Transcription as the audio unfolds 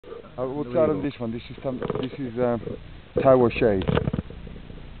We'll start on this one. This is Tower Shade.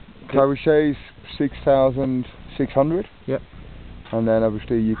 Tower Shade is 6,600. Yeah. And then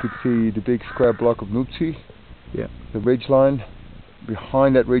obviously you could see the big square block of Namche. Yeah. The ridge line.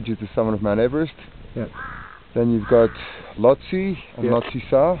 Behind that ridge is the summit of Mount Everest. Yeah. Then you've got Lhotse and Lhotse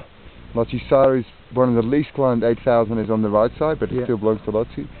Sar. Lhotse Sar is one of the least climbed 8,000 is on the right side, but it still belongs to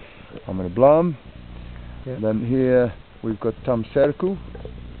Lhotse. I'm in a Blam. Yeah. Then here we've got Tamserku.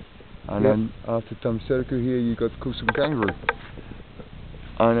 And then after Tamserku here you got Kusum Kangaroo.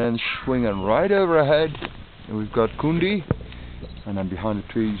 And then swinging right overhead we've got Kundi. And then behind the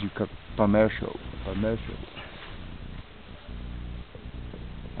trees you've got Pamersho.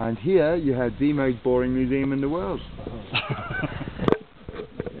 And here you had the most boring museum in the world.